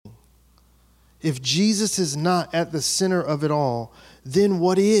If Jesus is not at the center of it all, then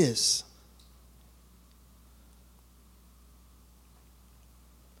what is?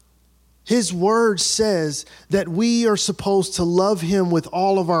 His word says that we are supposed to love him with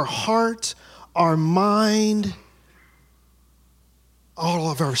all of our heart, our mind, all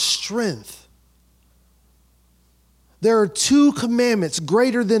of our strength. There are 2 commandments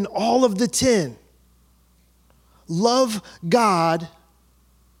greater than all of the 10. Love God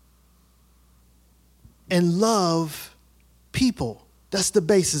and love people. That's the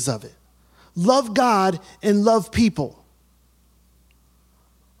basis of it. Love God and love people.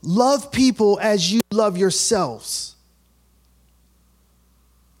 Love people as you love yourselves.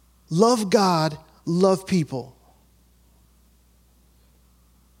 Love God, love people.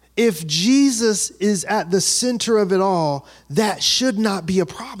 If Jesus is at the center of it all, that should not be a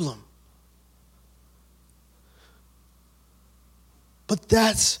problem. But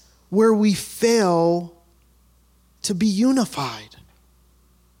that's where we fail to be unified.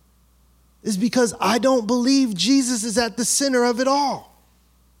 Is because I don't believe Jesus is at the center of it all.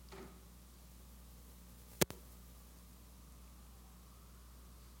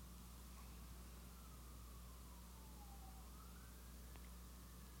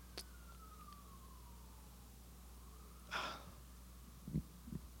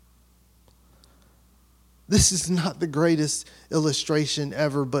 This is not the greatest illustration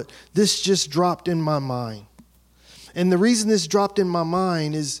ever, but this just dropped in my mind. And the reason this dropped in my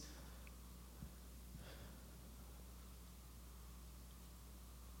mind is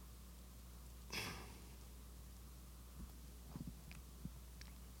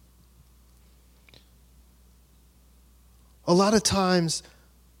a lot of times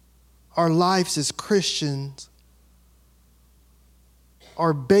our lives as Christians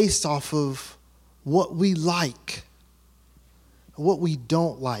are based off of what we like, what we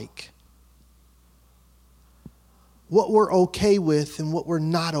don't like, what we're okay with and what we're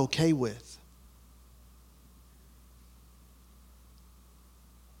not okay with.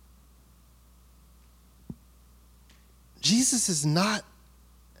 Jesus is not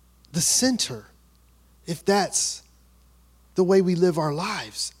the center if that's the way we live our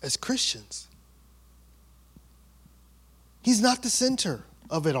lives as Christians. He's not the center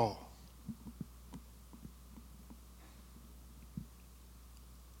of it all.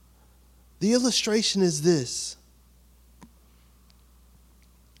 The illustration is this,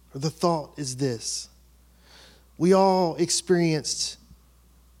 or the thought is this. We all experienced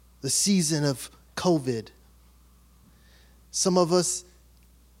the season of COVID. Some of us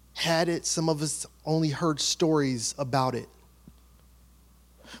had it, some of us only heard stories about it.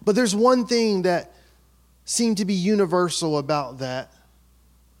 But there's one thing that seemed to be universal about that,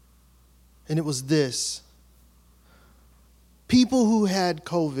 and it was this. People who had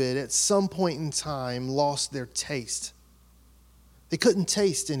COVID at some point in time lost their taste. They couldn't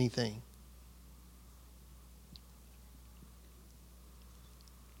taste anything.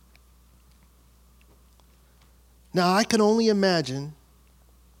 Now, I can only imagine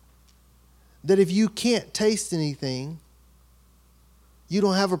that if you can't taste anything, you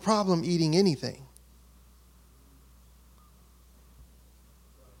don't have a problem eating anything.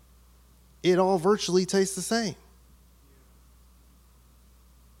 It all virtually tastes the same.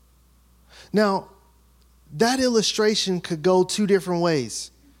 Now, that illustration could go 2 different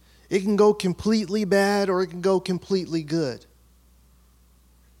ways. It can go completely bad or it can go completely good.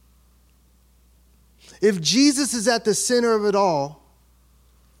 If Jesus is at the center of it all,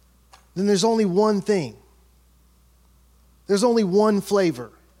 then there's only one thing. There's only one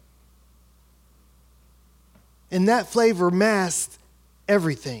flavor. And that flavor masks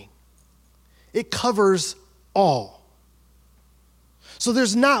everything. It covers all. So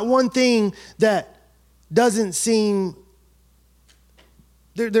there's not one thing that doesn't seem,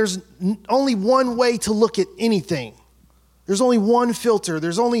 there's only one way to look at anything. There's only one filter.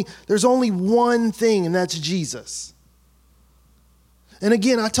 There's only one thing, and that's Jesus. And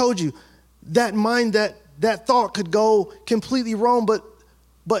again, I told you, that thought could go completely wrong,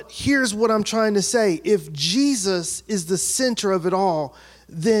 but here's what I'm trying to say. If Jesus is the center of it all,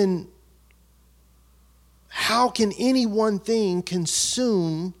 then how can any one thing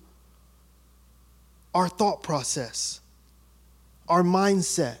consume our thought process, our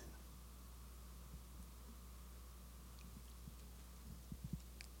mindset?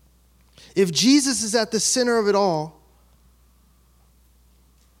 If Jesus is at the center of it all,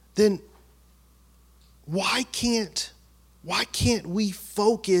 then why can't we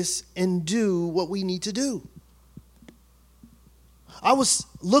focus and do what we need to do? I was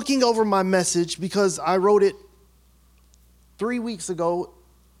looking over my message because I wrote it 3 weeks ago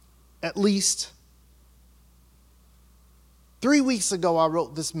at least. 3 weeks ago, I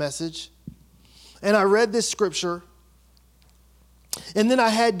wrote this message, and I read this scripture, and then I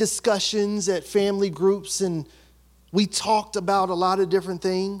had discussions at family groups, and we talked about a lot of different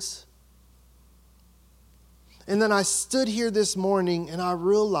things. And then I stood here this morning, and I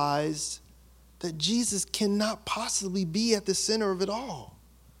realized that Jesus cannot possibly be at the center of it all.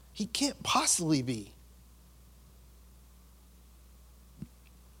 He can't possibly be.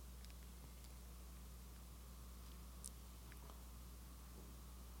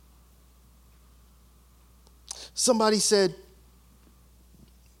 Somebody said,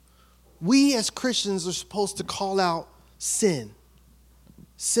 we as Christians are supposed to call out sin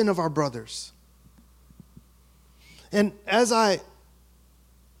of our brothers. And as I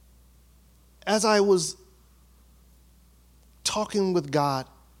was talking with God,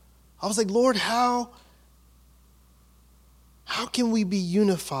 I was like, Lord, how can we be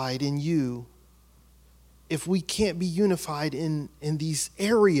unified in you if we can't be unified in these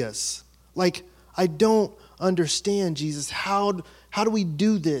areas? Like, I don't understand, Jesus. How do we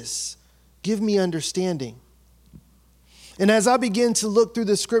do this? Give me understanding. And as I began to look through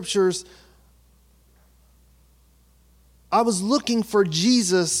the scriptures, I was looking for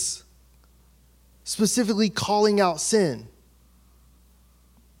Jesus specifically calling out sin.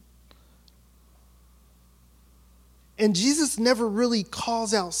 And Jesus never really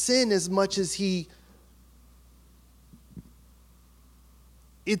calls out sin as much as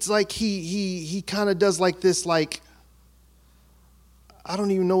it's like he kind of does like this, like, I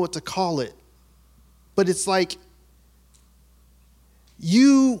don't even know what to call it, but it's like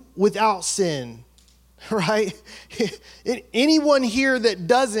you without sin, right? Anyone here that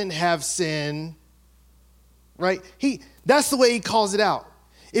doesn't have sin, right? That's the way he calls it out.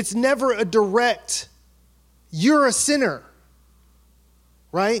 It's never a direct, you're a sinner,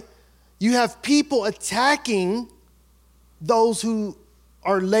 right? You have people attacking those who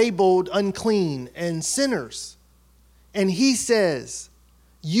are labeled unclean and sinners. And he says,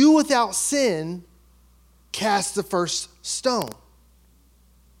 you without sin, cast the first stone.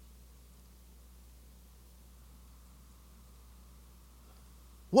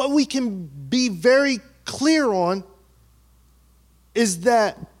 What we can be very clear on is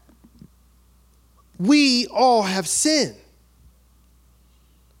that we all have sinned.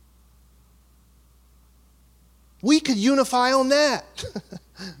 We could unify on that.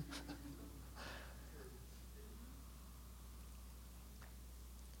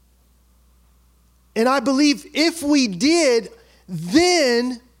 And I believe if we did,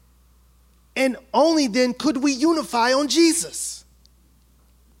 then and only then could we unify on Jesus.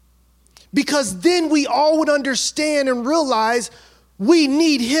 Because then we all would understand and realize we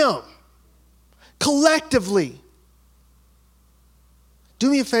need him collectively.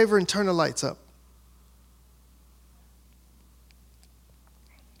 Do me a favor and turn the lights up.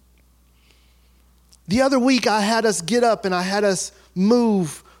 The other week I had us get up and I had us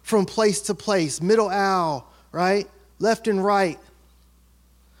move from place to place, middle aisle, right? Left and right.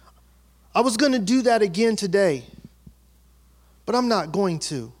 I was going to do that again today, but I'm not going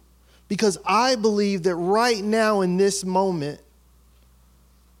to, because I believe that right now in this moment,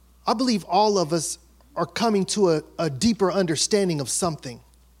 I believe all of us are coming to a deeper understanding of something.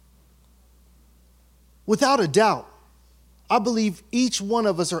 Without a doubt, I believe each one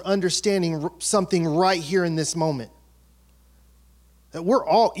of us are understanding something right here in this moment. That we're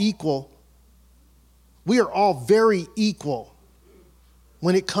all equal. We are all very equal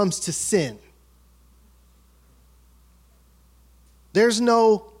when it comes to sin. There's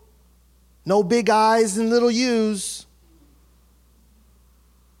no big I's and little U's.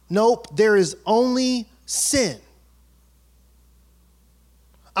 Nope, there is only sin.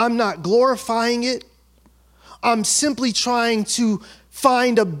 I'm not glorifying it. I'm simply trying to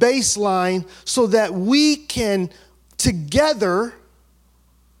find a baseline so that we can together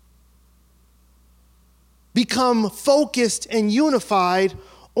become focused and unified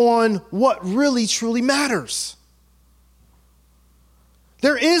on what really truly matters.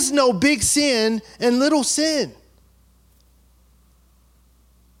 There is no big sin and little sin.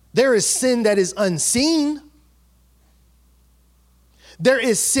 There is sin that is unseen. There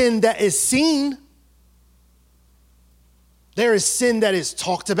is sin that is seen. There is sin that is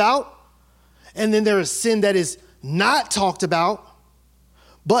talked about. And then there is sin that is not talked about.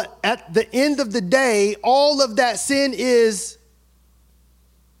 But at the end of the day, all of that sin is,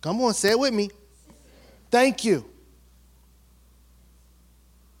 come on, say it with me. Thank you.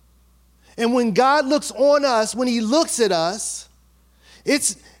 And when God looks on us, when he looks at us,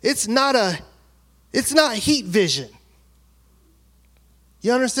 it's not heat vision.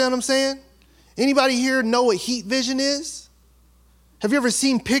 You understand what I'm saying? Anybody here know what heat vision is? Have you ever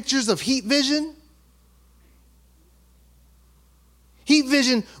seen pictures of heat vision? Heat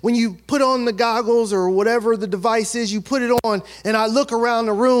vision, when you put on the goggles or whatever the device is, you put it on, and I look around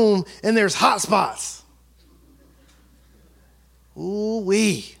the room and there's hot spots.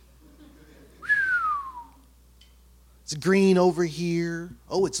 Ooh-wee. It's green over here.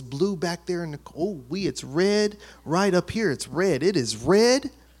 Oh, it's blue back there in the, it's red right up here. It's red. It is red.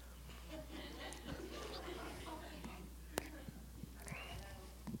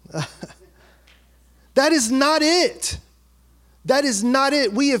 That is not it. That is not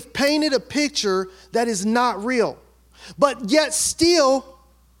it. We have painted a picture that is not real. But yet still,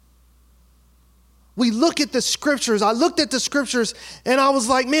 we look at the scriptures. I looked at the scriptures and I was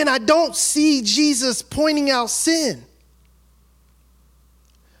like, man, I don't see Jesus pointing out sin.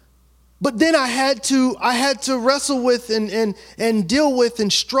 But then I had to wrestle with and deal with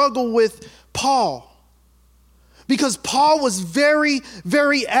and struggle with Paul. Because Paul was very,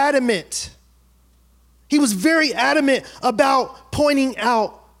 very adamant. He was very adamant about pointing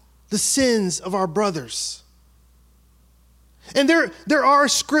out the sins of our brothers. And there are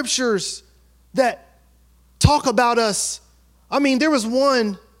scriptures that talk about us. I mean, there was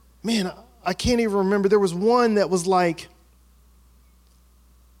one, man, I can't even remember. There was one that was like,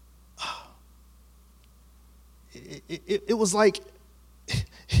 it was like,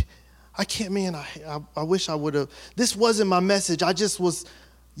 I can't, man, I wish I would have. This wasn't my message.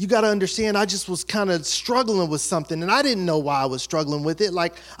 You got to understand, I just was kind of struggling with something, and I didn't know why I was struggling with it.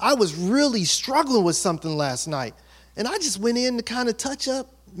 Like, I was really struggling with something last night, and I just went in to kind of touch up,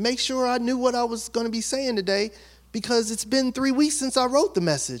 make sure I knew what I was going to be saying today, because it's been 3 weeks since I wrote the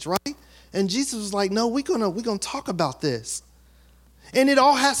message, right? And Jesus was like, no, we're gonna talk about this. And it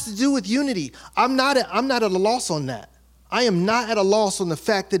all has to do with unity. I'm not at a loss on that. I am not at a loss on the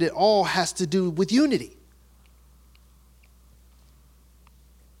fact that it all has to do with unity.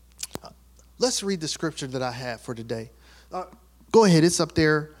 Let's read the scripture that I have for today. Go ahead. It's up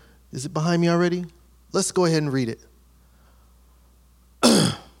there. Is it behind me already? Let's go ahead and read it.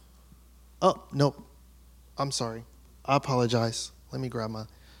 Oh, nope. I'm sorry. I apologize. Let me grab my...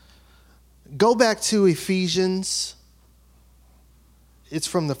 Go back to Ephesians. It's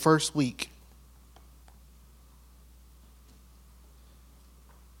from the first week.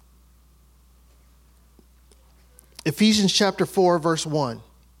 Ephesians chapter 4, verse 1.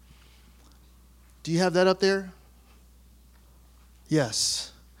 Do you have that up there?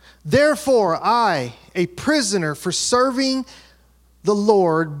 Yes. Therefore, I, a prisoner for serving the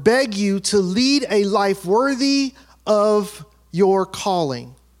Lord, beg you to lead a life worthy of your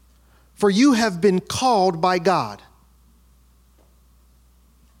calling, for you have been called by God.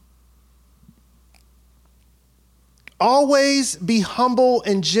 Always be humble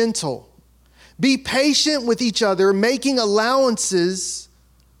and gentle. Be patient with each other, making allowances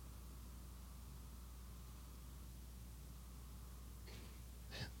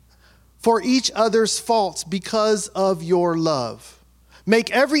for each other's faults because of your love.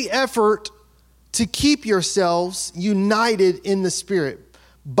 Make every effort to keep yourselves united in the Spirit,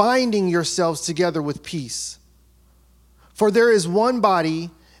 binding yourselves together with peace. For there is one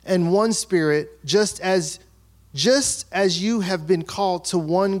body and one Spirit, just as you have been called to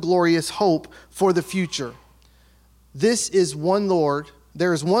one glorious hope for the future. This is one Lord.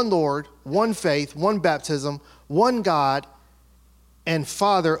 There is one Lord, one faith, one baptism, one God, and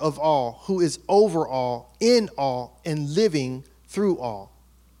Father of all, who is over all, in all, and living through all.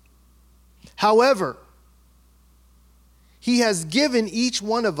 However, he has given each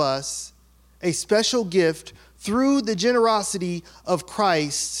one of us a special gift through the generosity of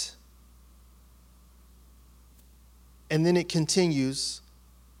Christ. And then it continues.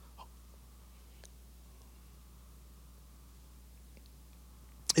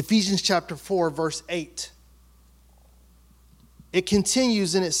 Ephesians chapter 4, verse 8. It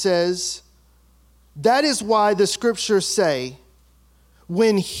continues and it says, that is why the scriptures say,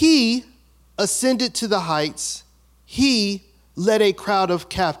 when he ascended to the heights, he led a crowd of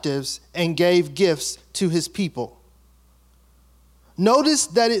captives and gave gifts to his people. Notice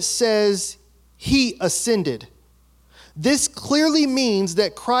that it says he ascended. This clearly means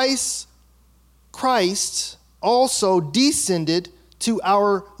that Christ also descended to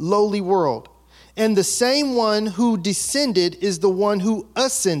our lowly world. And the same one who descended is the one who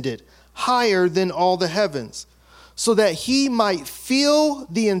ascended higher than all the heavens, so that he might fill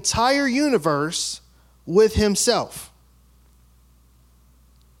the entire universe with himself.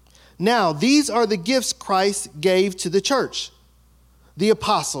 Now, these are the gifts Christ gave to the church: the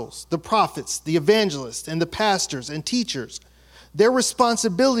apostles, the prophets, the evangelists, and the pastors and teachers. Their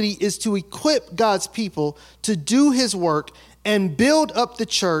responsibility is to equip God's people to do his work and build up the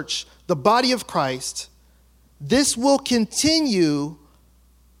church, the body of Christ. This will continue.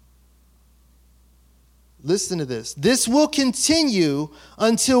 Listen to this. This will continue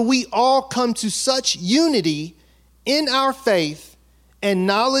until we all come to such unity in our faith and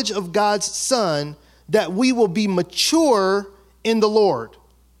knowledge of God's Son that we will be mature in the Lord,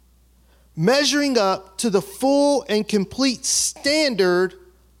 measuring up to the full and complete standard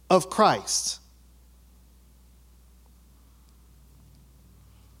of Christ.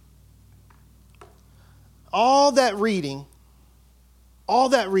 All that reading,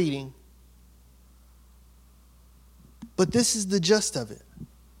 but this is the gist of it.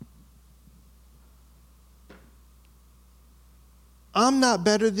 I'm not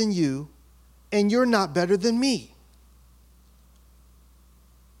better than you, and you're not better than me.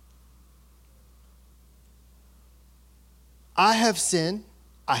 I have sinned,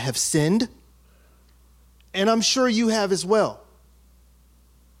 and I'm sure you have as well.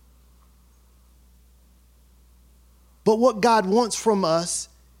 But what God wants from us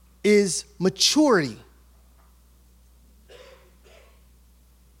is maturity.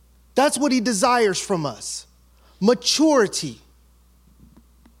 That's what he desires from us. Maturity.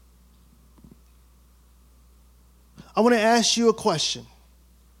 I want to ask you a question.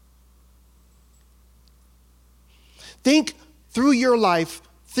 Think through your life,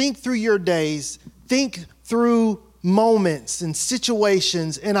 think through your days, think through moments and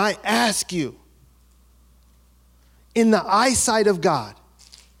situations, and I ask you, in the eyesight of God,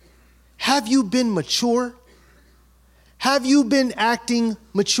 have you been mature? Have you been acting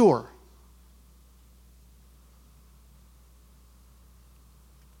mature?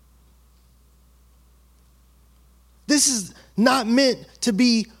 This is not meant to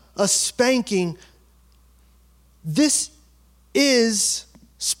be a spanking. This is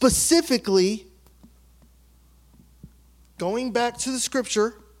specifically, going back to the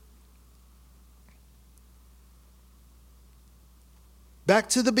scripture, back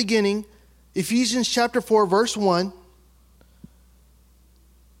to the beginning, Ephesians chapter 4, verse 1.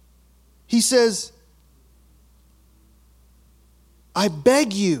 He says, I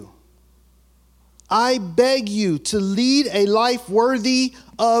beg you to lead a life worthy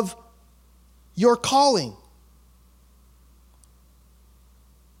of your calling.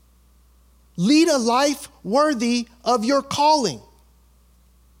 Lead a life worthy of your calling.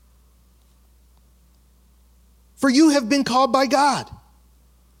 For you have been called by God.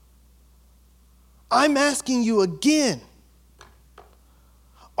 I'm asking you again,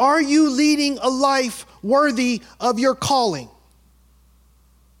 are you leading a life worthy of your calling?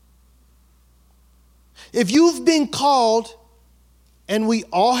 If you've been called, and we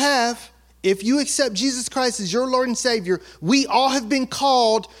all have, if you accept Jesus Christ as your Lord and Savior, we all have been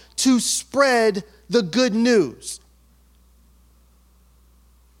called to spread the good news.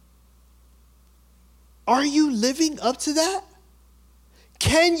 Are you living up to that?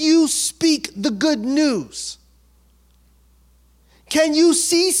 Can you speak the good news? Can you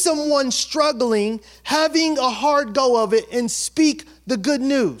see someone struggling, having a hard go of it, and speak the good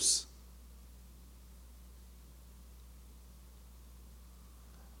news?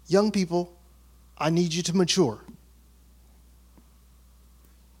 Young people, I need you to mature.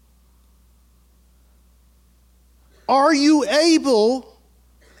 Are you able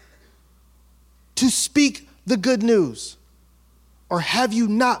to speak the good news? Or have you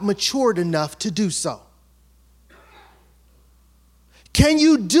not matured enough to do so? Can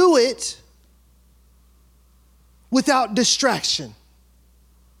you do it without distraction?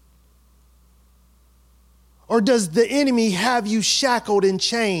 Or does the enemy have you shackled and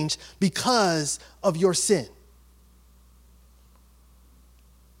chained because of your sin?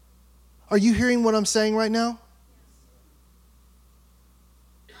 Are you hearing what I'm saying right now?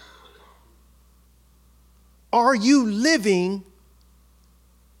 Are you living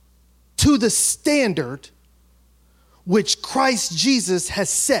to the standard which Christ Jesus has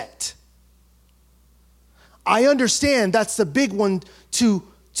set? I understand that's the big one to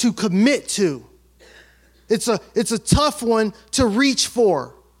commit to. It's a tough one to reach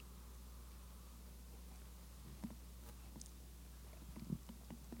for.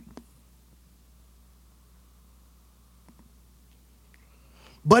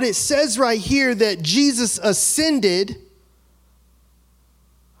 But it says right here that Jesus ascended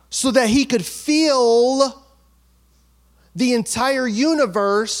so that he could fill the entire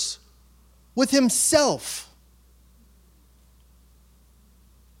universe with himself.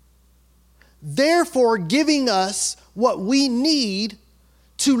 Therefore, giving us what we need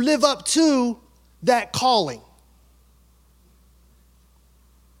to live up to that calling.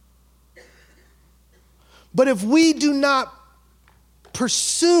 But if we do not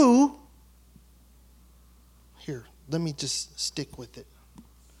pursue, here, let me just stick with it.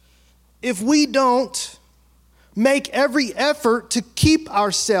 If we don't make every effort to keep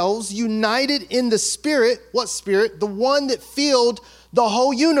ourselves united in the Spirit, what Spirit? The one that filled the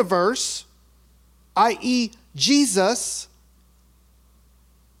whole universe, i.e., Jesus,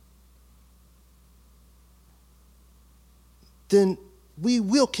 then we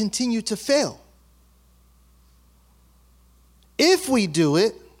will continue to fail. If we do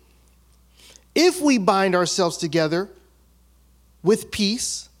it, if we bind ourselves together with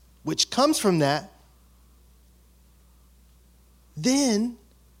peace, which comes from that, then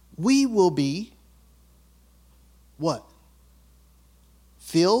we will be what?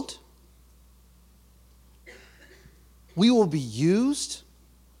 Filled. We will be used.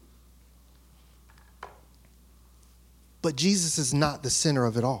 But Jesus is not the center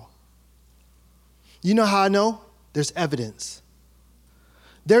of it all. You know how I know? There's evidence.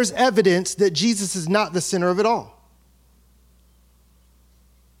 There's evidence that Jesus is not the center of it all.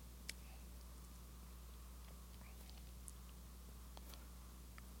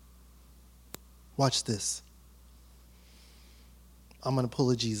 Watch this. I'm going to pull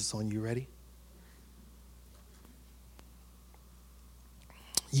a Jesus on you. Ready?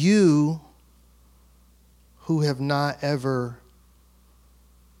 You who have not ever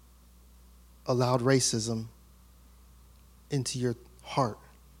allowed racism into your heart,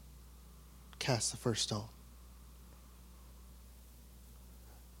 cast the first stone.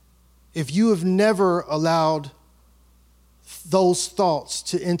 If you have never allowed those thoughts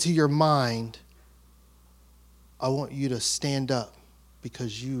to enter your mind, I want you to stand up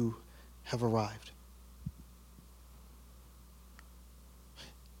because you have arrived.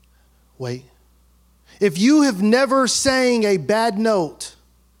 Wait. If you have never sang a bad note,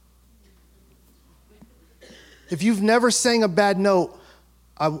 if you've never sang a bad note,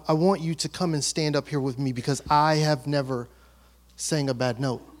 I want you to come and stand up here with me because I have never sang a bad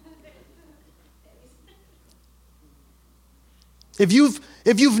note. If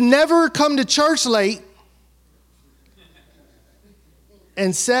you've never come to church late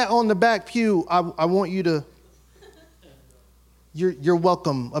and sat on the back pew, I want you to, you're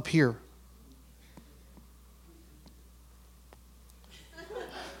welcome up here.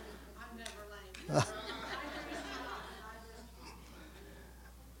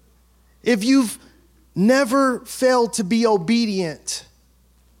 If you've never failed to be obedient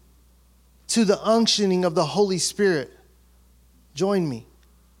to the unctioning of the Holy Spirit, join me.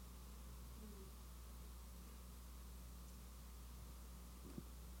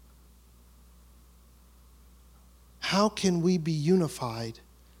 How can we be unified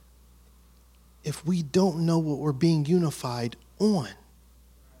if we don't know what we're being unified on?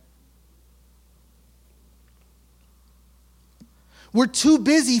 We're too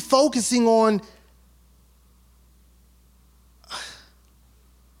busy focusing on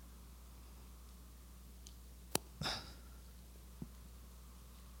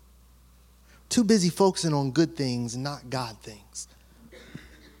good things and not God things.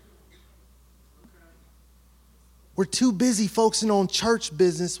 We're too busy focusing on church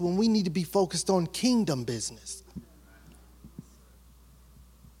business when we need to be focused on kingdom business.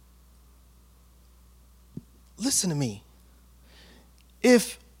 Listen to me.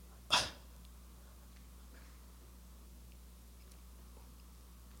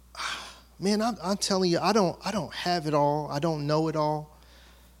 I'm telling you, I don't have it all. I don't know it all.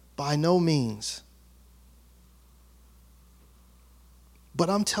 By no means. But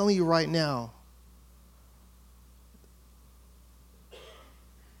I'm telling you right now,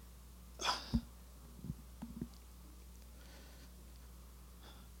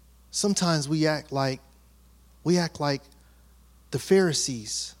 sometimes we act like the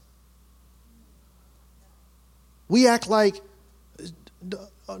Pharisees. We act like,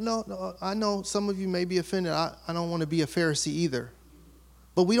 no, I know some of you may be offended. I don't want to be a Pharisee either.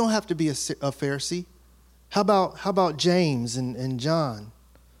 But we don't have to be a Pharisee. How about James and John?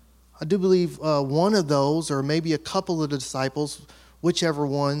 I do believe one of those, or maybe a couple of the disciples, whichever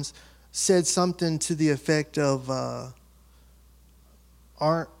ones, said something to the effect of,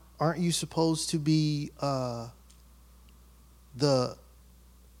 aren't you supposed to be the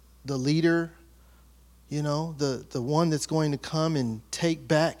leader, the one that's going to come and take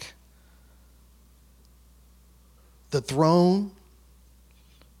back the throne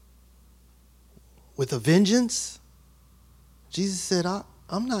with a vengeance? Jesus said,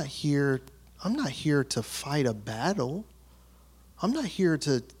 I'm not here to fight a battle. I'm not here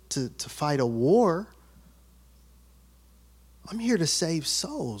to fight a war. I'm here to save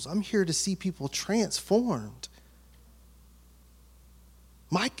souls. I'm here to see people transformed.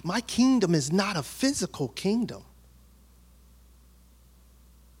 My kingdom is not a physical kingdom.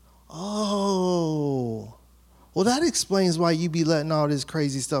 Oh, well, that explains why you be letting all this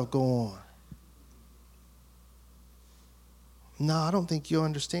crazy stuff go on. No, I don't think you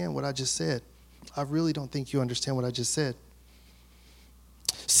understand what I just said. I really don't think you understand what I just said.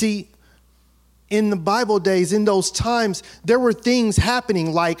 See, in the Bible days, in those times, there were things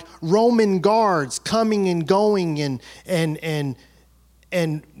happening like Roman guards coming and going and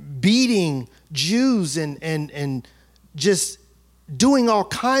beating Jews and just doing all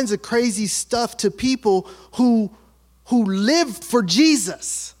kinds of crazy stuff to people who lived for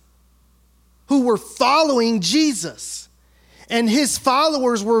Jesus, who were following Jesus. And his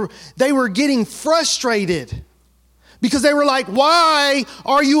followers were getting frustrated because they were like, why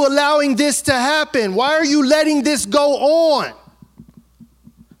are you allowing this to happen? Why are you letting this go on?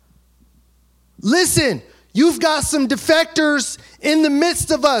 Listen, you've got some defectors in the midst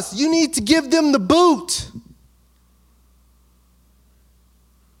of us. You need to give them the boot.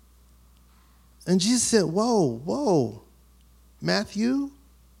 And Jesus said, whoa, Matthew,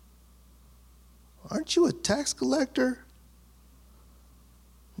 aren't you a tax collector?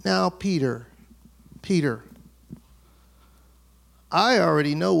 Now, Peter, I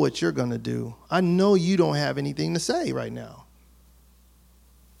already know what you're going to do. I know you don't have anything to say right now.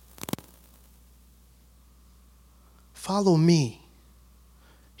 Follow me,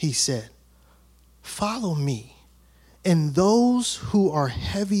 he said. Follow me. And those who are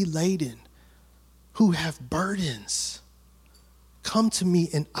heavy laden, who have burdens, come to me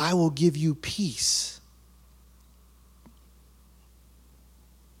and I will give you peace.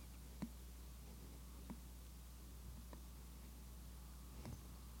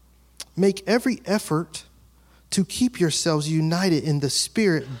 Make every effort to keep yourselves united in the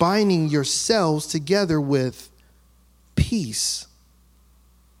Spirit, binding yourselves together with peace.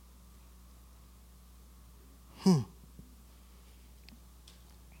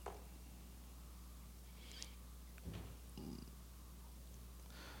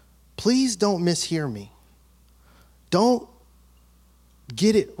 Please don't mishear me. Don't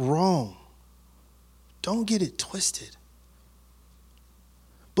get it wrong. Don't get it twisted.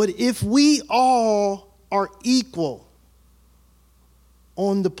 But if we all are equal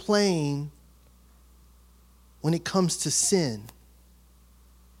on the plane when it comes to sin,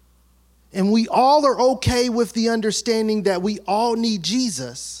 and we all are okay with the understanding that we all need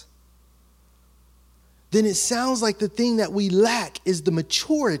Jesus, then it sounds like the thing that we lack is the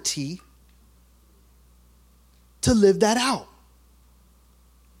maturity to live that out.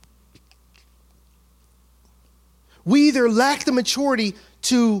 We either lack the maturity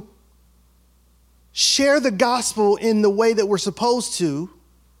to share the gospel in the way that we're supposed to,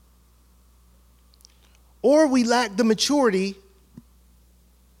 or we lack the maturity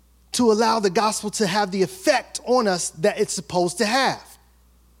to allow the gospel to have the effect on us that it's supposed to have.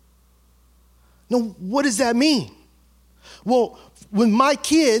 Now, what does that mean? Well, when my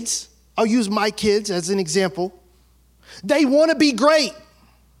kids, I'll use my kids as an example, they want to be great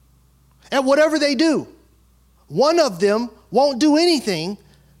at whatever they do. One of them won't do anything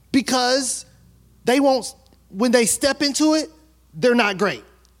because when they step into it, they're not great,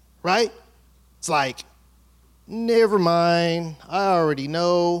 right? It's like, never mind, I already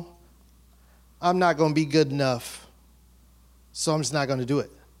know I'm not going to be good enough, so I'm just not going to do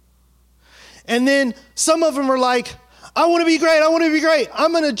it. And then some of them are like, I want to be great,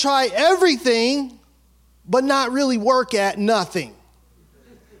 I'm going to try everything, but not really work at nothing,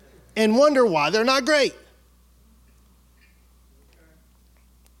 and wonder why they're not great.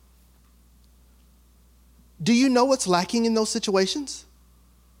 Do you know what's lacking in those situations?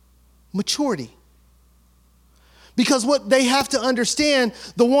 Maturity. Because what they have to understand,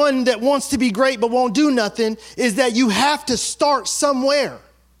 the one that wants to be great but won't do nothing, is that you have to start somewhere.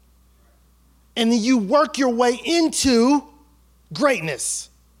 And then you work your way into greatness.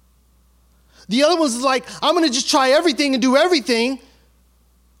 The other one's like, I'm going to just try everything and do everything.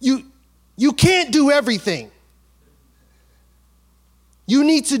 You can't do everything. You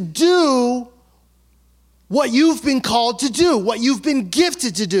need to do what you've been called to do, what you've been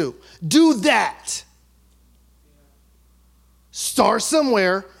gifted to do. Do that. Start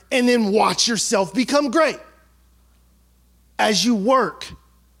somewhere and then watch yourself become great. As you work,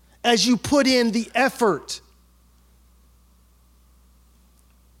 as you put in the effort.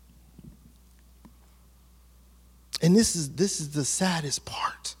 And this is the saddest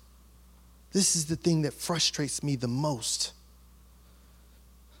part. This is the thing that frustrates me the most.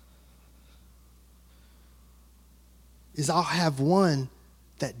 is I'll have one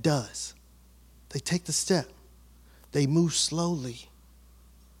that does. They take the step. They move slowly.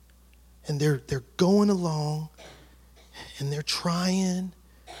 And they're going along and they're trying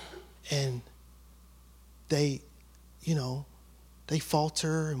and they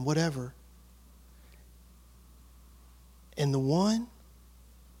falter and whatever. And the one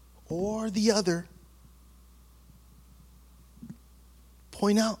or the other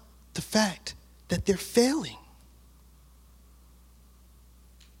point out the fact that they're failing.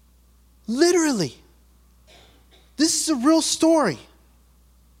 Literally. This is a real story.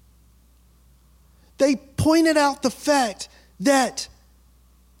 They pointed out the fact that,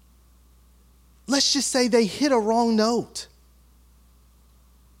 let's just say they hit a wrong note.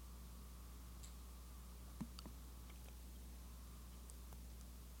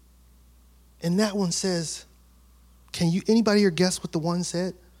 And that one says, anybody here guess what the one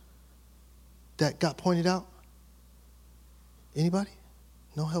said that got pointed out? Anybody?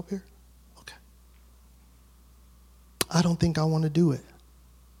 No help here? Okay. I don't think I want to do it.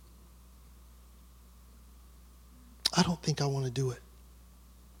 I don't think I want to do it.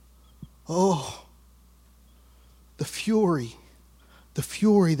 Oh, the fury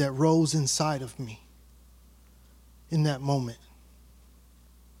that rose inside of me in that moment.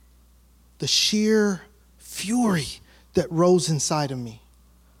 The sheer fury that rose inside of me.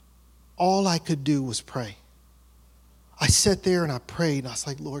 All I could do was pray. I sat there and I prayed and I was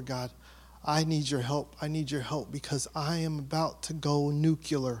like, Lord God, I need your help. I need your help because I am about to go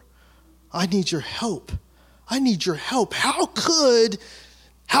nuclear. I need your help. I need your help. How could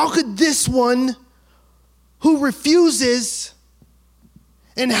this one who refuses,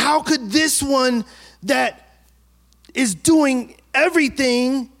 and how could this one that is doing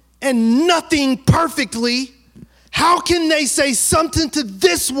everything and nothing perfectly, how can they say something to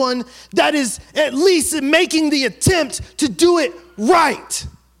this one that is at least making the attempt to do it right?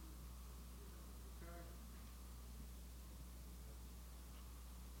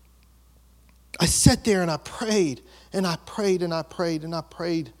 I sat there and I prayed and I prayed and I prayed and I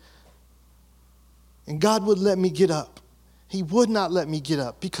prayed. And God would let me get up. He would not let me get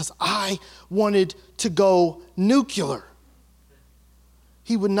up because I wanted to go nuclear.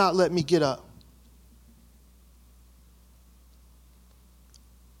 He would not let me get up.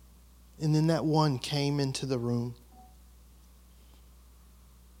 And then that one came into the room.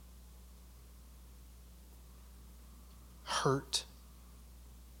 Hurt.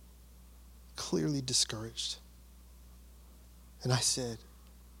 Clearly discouraged. And I said,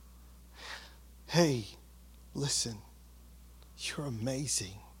 hey, listen, you're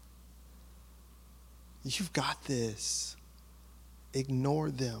amazing. You've got this. Ignore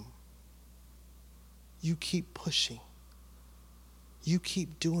them. You keep pushing. You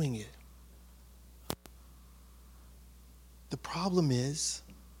keep doing it. The problem is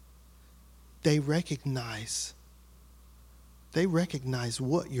they recognize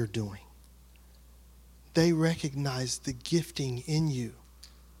what you're doing. They recognize the gifting in you.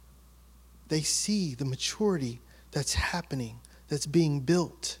 They see the maturity that's happening, that's being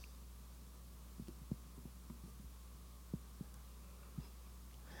built.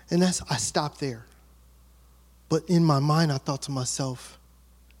 And I stopped there. But in my mind, I thought to myself,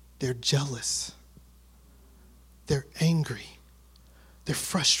 they're jealous. They're angry. They're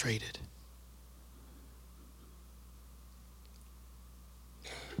frustrated.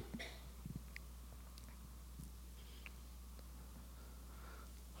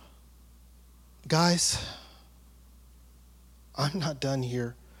 Guys, I'm not done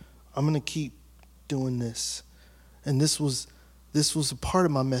here. I'm going to keep doing this. And this was a part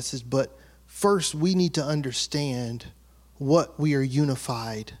of my message, but first we need to understand what we are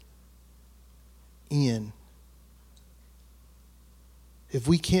unified in. If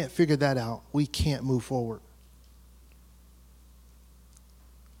we can't figure that out, we can't move forward.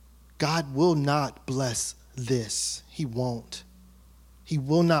 God will not bless this. He won't. He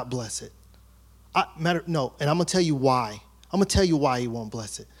will not bless it. And I'm going to tell you why. I'm going to tell you why he won't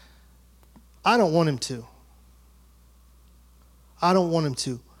bless it. I don't want him to. I don't want him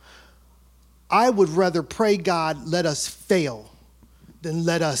to. I would rather pray, God, let us fail than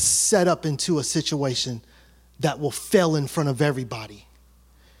let us set up into a situation that will fail in front of everybody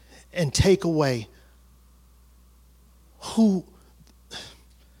and take away who.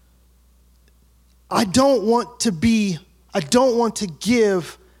 I don't want to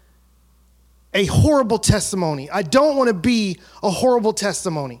give a horrible testimony. I don't want to be a horrible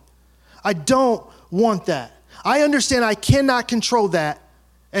testimony. I don't want that. I understand I cannot control that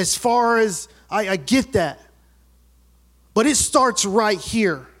as far as I get that. But it starts right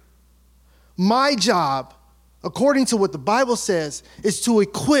here. My job according to what the Bible says, is to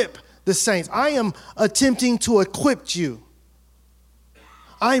equip the saints. I am attempting to equip you.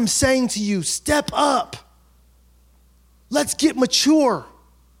 I am saying to you, step up. Let's get mature.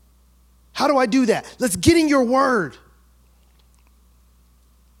 How do I do that? Let's get in your word.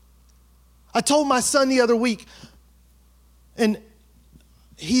 I told my son the other week, and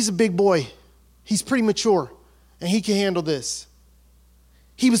he's a big boy. He's pretty mature, and he can handle this.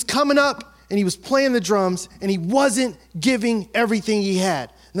 He was coming up, and he was playing the drums, and he wasn't giving everything he had.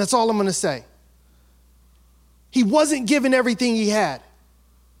 And that's all I'm going to say. He wasn't giving everything he had.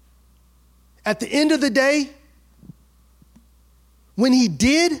 At the end of the day, when he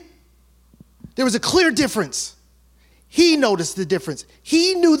did, there was a clear difference. He noticed the difference.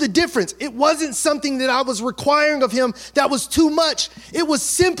 He knew the difference. It wasn't something that I was requiring of him that was too much. It was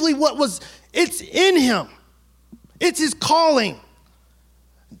simply it's in him. It's his calling.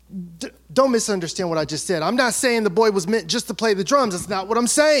 Don't misunderstand what I just said. I'm not saying the boy was meant just to play the drums. That's not what I'm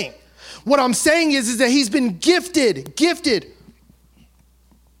saying. What I'm saying is that he's been gifted.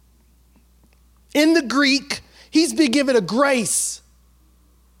 In the Greek, he's been given a grace.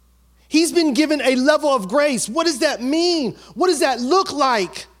 He's been given a level of grace. What does that mean? What does that look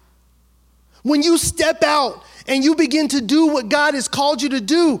like? When you step out and you begin to do what God has called you to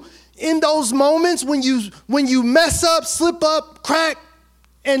do, in those moments when you mess up, slip up, crack,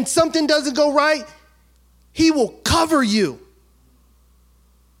 and something doesn't go right, he will cover you.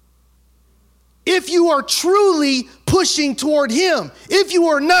 If you are truly pushing toward him. If you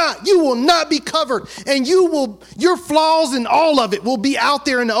are not, you will not be covered. And your flaws and all of it will be out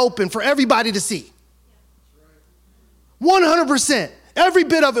there in the open for everybody to see. 100%. Every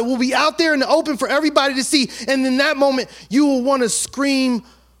bit of it will be out there in the open for everybody to see. And in that moment, you will want to scream,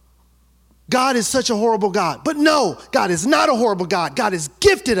 God is such a horrible God. But no, God is not a horrible God. God has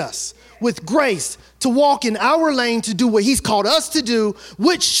gifted us with grace to walk in our lane, to do what he's called us to do,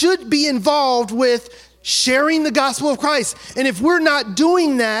 which should be involved with sharing the gospel of Christ. And if we're not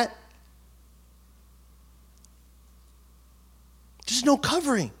doing that, there's no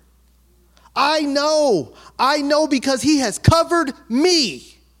covering. I know because he has covered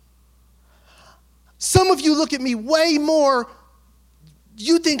me. Some of you look at me way more,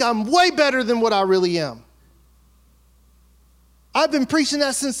 you think I'm way better than what I really am. I've been preaching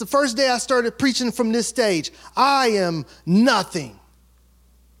that since the first day I started preaching from this stage. I am nothing.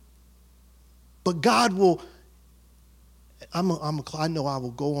 But God will, I know I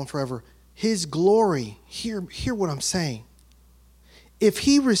will go on forever. His glory, hear what I'm saying. If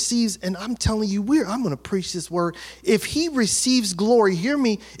he receives, and I'm telling you, I'm going to preach this word. If he receives glory, hear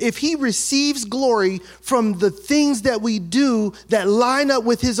me, if he receives glory from the things that we do that line up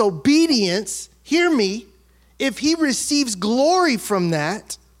with his obedience, hear me, if he receives glory from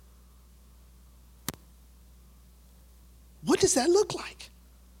that, what does that look like?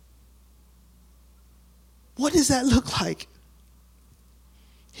 What does that look like?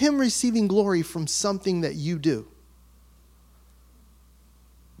 Him receiving glory from something that you do.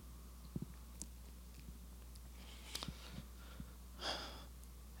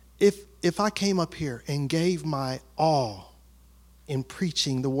 If I came up here and gave my all in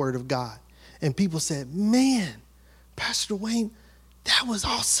preaching the word of God, and people said, man, Pastor Duane, that was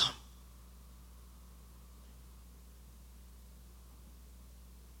awesome.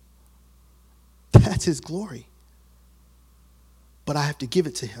 That's his glory. But I have to give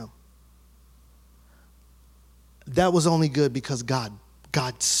it to him. That was only good because God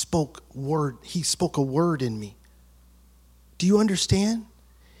spoke word. He spoke a word in me. Do you understand?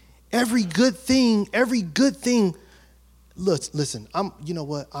 Every good thing, listen, you know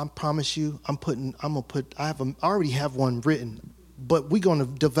what? I promise you, I already have one written, but we're going to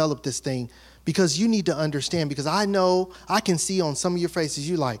develop this thing because you need to understand, because I know, I can see on some of your faces,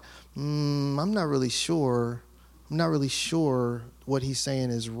 you like, I'm not really sure what he's saying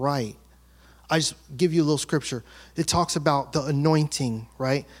is right. I just give you a little scripture. It talks about the anointing,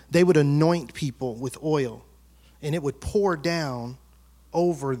 right? They would anoint people with oil and it would pour down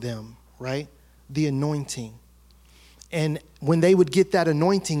over them, right? The anointing. And when they would get that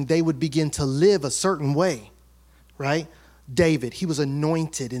anointing, they would begin to live a certain way, right? David, he was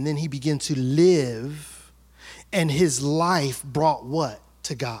anointed and then he began to live, and his life brought what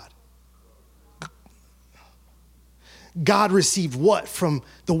to God? God received what from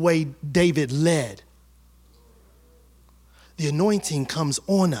the way David led? The anointing comes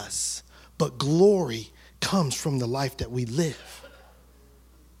on us, but glory comes from the life that we live.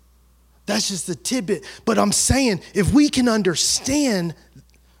 That's just a tidbit. But I'm saying, if we can understand,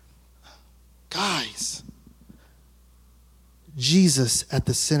 guys, Jesus at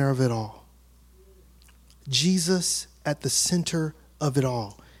the center of it all. Jesus at the center of it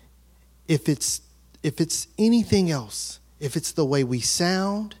all. If it's anything else, if it's the way we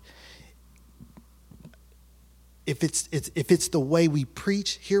sound, if it's the way we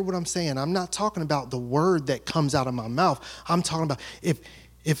preach, hear what I'm saying. I'm not talking about the word that comes out of my mouth. I'm talking about if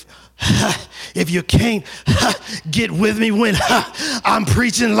you can't get with me when I'm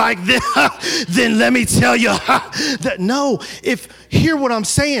preaching like this, then let me tell you that no, hear what I'm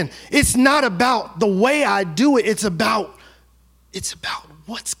saying. It's not about the way I do it. It's about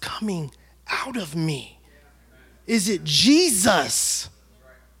what's coming out of me. Is it Jesus?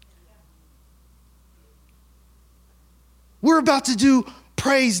 We're about to do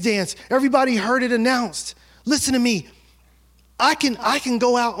praise dance. Everybody heard it announced. Listen to me. I can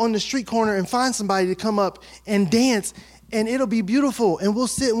go out on the street corner and find somebody to come up and dance, and it'll be beautiful. And we'll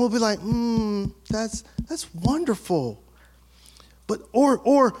sit and we'll be like, that's wonderful. But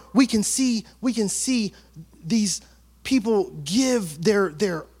or we can see these people give they're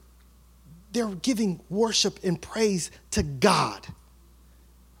giving worship and praise to God.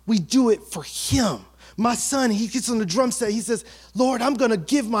 We do it for him. My son, he gets on the drum set. He says, Lord, I'm going to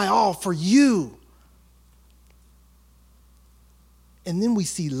give my all for you. And then we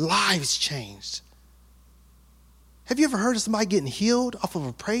see lives changed. Have you ever heard of somebody getting healed off of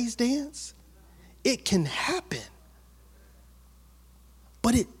a praise dance? It can happen.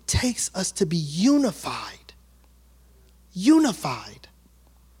 But it takes us to be unified. Unified.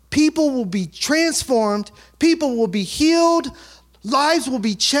 People will be transformed. People will be healed. Lives will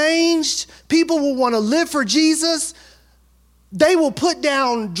be changed. People will want to live for Jesus. They will put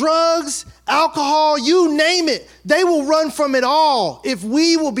down drugs, alcohol, you name it. They will run from it all if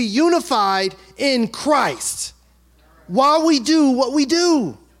we will be unified in Christ while we do what we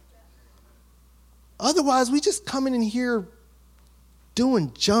do. Otherwise, we just coming in here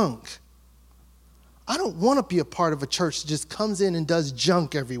doing junk. I don't want to be a part of a church that just comes in and does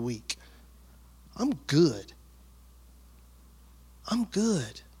junk every week. I'm good. I'm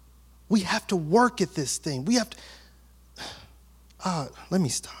good. We have to work at this thing. We have to. Let me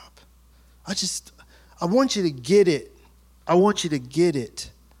stop. I want you to get it. I want you to get it.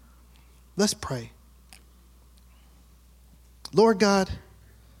 Let's pray. Lord God,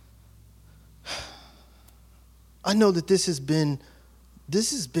 I know that this has been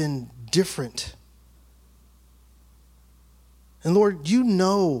different. And Lord, you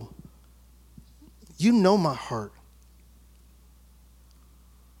know my heart.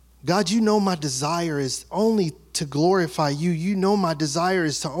 God, you know my desire is only to glorify you. You know my desire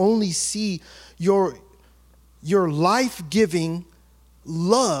is to only see your life-giving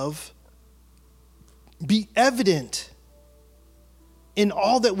love be evident in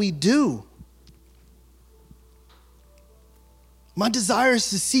all that we do. My desire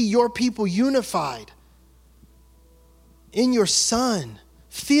is to see your people unified in your Son,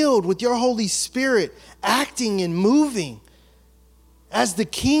 filled with your Holy Spirit, acting and moving as the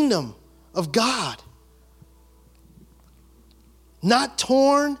kingdom of God. Not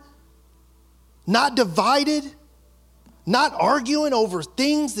torn, not divided, not arguing over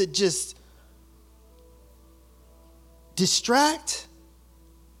things that just distract.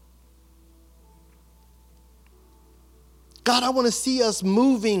 God, I want to see us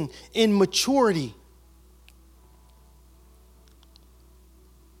moving in maturity.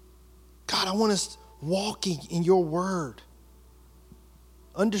 God, I want us walking in your word,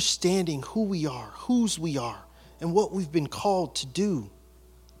 understanding who we are, whose we are, and what we've been called to do.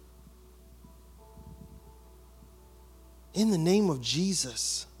 In the name of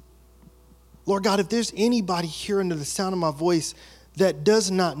Jesus. Lord God, if there's anybody here under the sound of my voice that does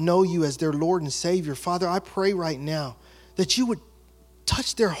not know you as their Lord and Savior, Father, I pray right now that you would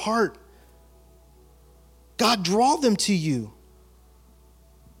touch their heart. God, draw them to you.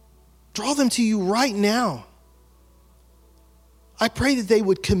 Draw them to you right now. I pray that they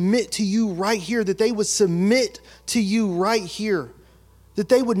would commit to you right here, that they would submit to you right here, that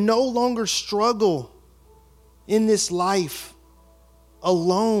they would no longer struggle in this life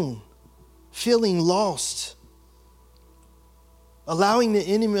alone, feeling lost, allowing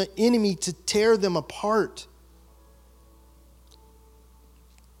the enemy to tear them apart.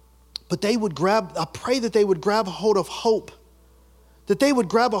 But I pray that they would grab a hold of hope, that they would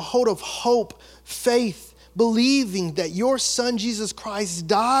grab a hold of hope, faith, believing that your Son, Jesus Christ,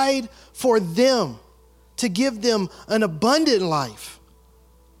 died for them to give them an abundant life.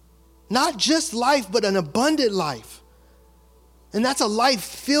 Not just life, but an abundant life. And that's a life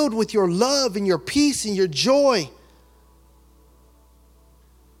filled with your love and your peace and your joy.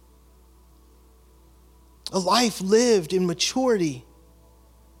 A life lived in maturity.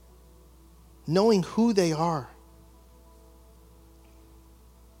 knowing who they are.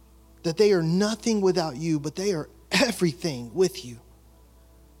 That they are nothing without you, but they are everything with you.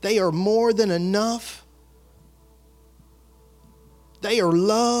 They are more than enough. They are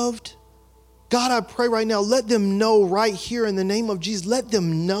loved. God, I pray right now, let them know right here in the name of Jesus. Let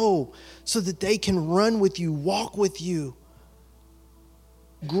them know so that they can run with you, walk with you,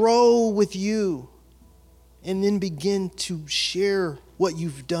 grow with you, and then begin to share what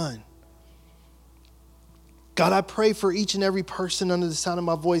you've done. God, I pray for each and every person under the sound of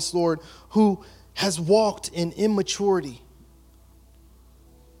my voice, Lord, who has walked in immaturity.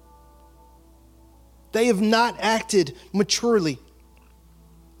 They have not acted maturely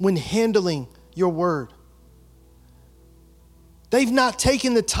when handling your word. They've not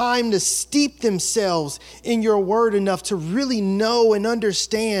taken the time to steep themselves in your word enough to really know and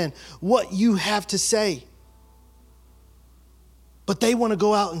understand what you have to say. But they want to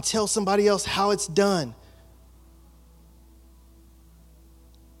go out and tell somebody else how it's done.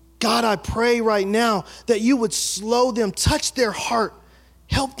 God, I pray right now that you would slow them, touch their heart,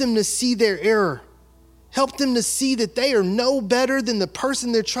 help them to see their error. Help them to see that they are no better than the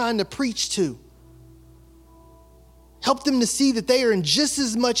person they're trying to preach to. Help them to see that they are in just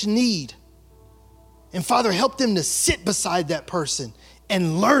as much need. And Father, help them to sit beside that person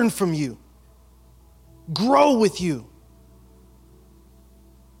and learn from you. Grow with you.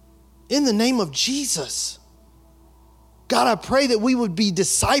 In the name of Jesus. God, I pray that we would be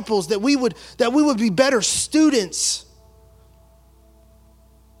disciples, that we would be better students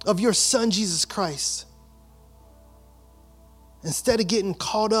of your Son, Jesus Christ. Instead of getting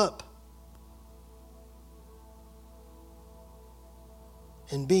caught up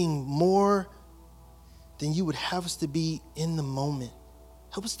and being more than you would have us to be in the moment.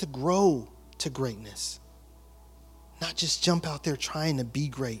 Help us to grow to greatness. Not just jump out there trying to be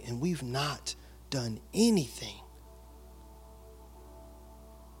great, and we've not done anything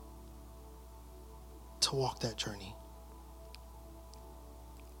to walk that journey.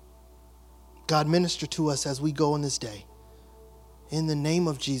 God, minister to us as we go in this day. In the name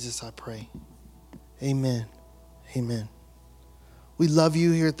of Jesus, I pray. Amen. Amen. We love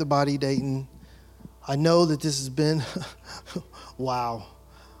you here at the Body Dayton. I know that this has been, wow.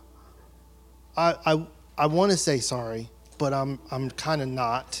 I want to say sorry, but I'm kind of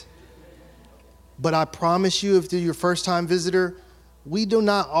not. But I promise you, if you're your first time visitor, we do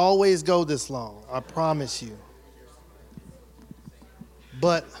not always go this long. I promise you.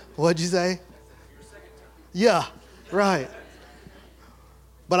 But what'd you say? Yeah, right.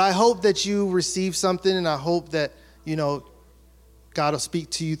 But I hope that you receive something, and I hope that, God will speak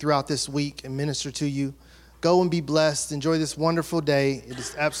to you throughout this week and minister to you. Go and be blessed. Enjoy this wonderful day. It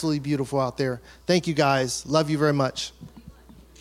is absolutely beautiful out there. Thank you, guys. Love you very much.